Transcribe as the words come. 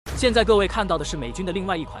现在各位看到的是美军的另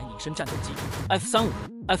外一款隐身战斗机 F-35。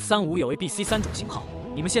F-35有 A、B、C 3种型号，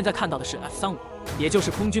你们现在看到的是 F-35，也就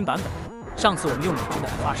是空军版本。上次我们用美军的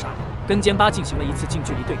F-22跟歼8进行了一次近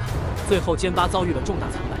距离对抗，最后歼8遭遇了重大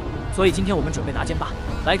惨败，所以今天我们准备拿歼8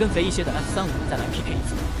来跟肥一些的 F-35再来 PK 一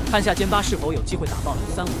次，看下歼8是否有机会打爆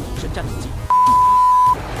F-35隐身战斗机。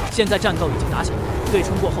现在战斗已经打起来，对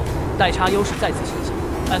冲过后，代差优势再次显现。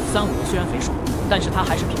F-35虽然肥硕，但是它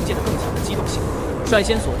还是凭借着更强的机动性，率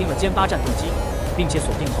先锁定了歼8战斗机，并且锁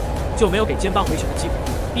定后就没有给歼8回旋的机会，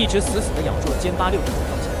一直死死地咬住了歼86点钟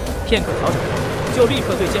方向。片刻调整后，就立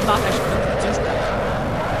刻对歼8开始喷吐金属弹。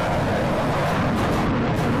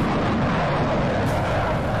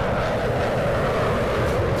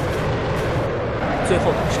最后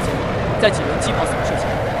短时间内，在几轮机炮扫射下，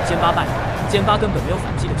歼8败了。歼8根本没有反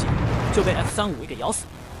击的机会，就被 F-35给咬死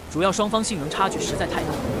了。主要双方性能差距实在太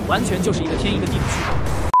大，完全就是一个天一个地的区别。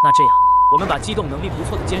那这样，我们把机动能力不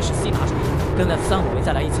错的歼-10C拿出来，跟 F-35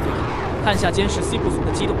再来一次对抗，看下歼-10C不俗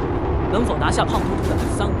的机动能力能否拿下胖嘟嘟的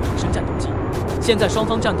F-35隐身战斗机。现在双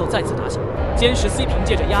方战斗再次打响，歼-10C凭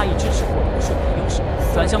借着压抑支持获得了瞬间优势，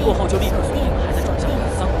转向过后就立刻锁定了还在转向的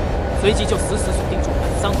F-35，随即就死死锁定住了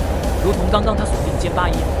F-35，如同刚刚他锁定歼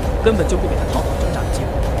8一样，根本就不给他逃跑挣扎的机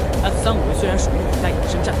会。F-35虽然属于古代隐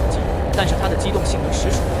身战斗机，但是它的机动性能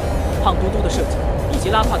实属胖嘟嘟的设计以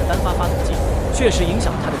及拉胯的单发发动机，确实影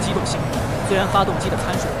响了它的机动性能。虽然发动机的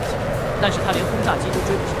参数很强，但是它连轰炸机都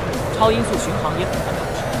追不上，超音速巡航也很难保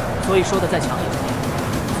持，所以说的再强也就那样。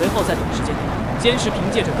随后在短时间内，歼-10凭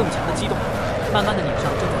借着更强的机动能力，慢慢的撵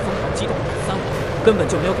上正在疯狂机动的 F-35，根本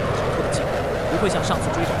就没有给他逃脱的机会，不会像上次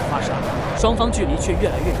追着F-22，双方距离却越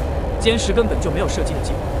来越远，歼-10根本就没有射击的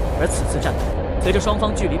机会。而此次战斗，随着双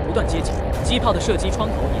方距离不断接近，机炮的射击窗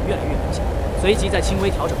口也越来越明显。随即在轻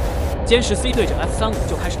微调整后，歼-10C对着 F-35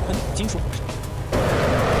就开始喷吐金属火射。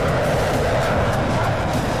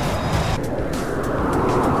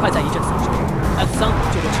快在一阵扫射后，F-35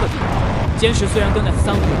就被彻底打爆。歼-10虽然跟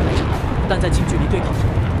F-35有来差，但在近距离对抗上，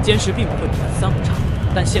歼-10并不会比 F-35差。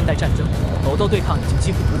但现代战争，狗斗对抗已经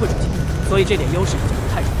几乎不会出现，所以这点优势已经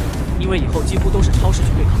不太重要，因为以后几乎都是超视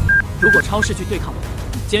距对抗。如果超视距对抗不了，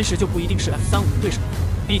歼-10就不一定是 F-35的对手，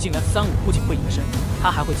毕竟 F-35不仅会隐身，它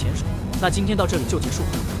还会潜水。那今天到这里就结束了，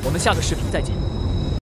我们下个视频再见。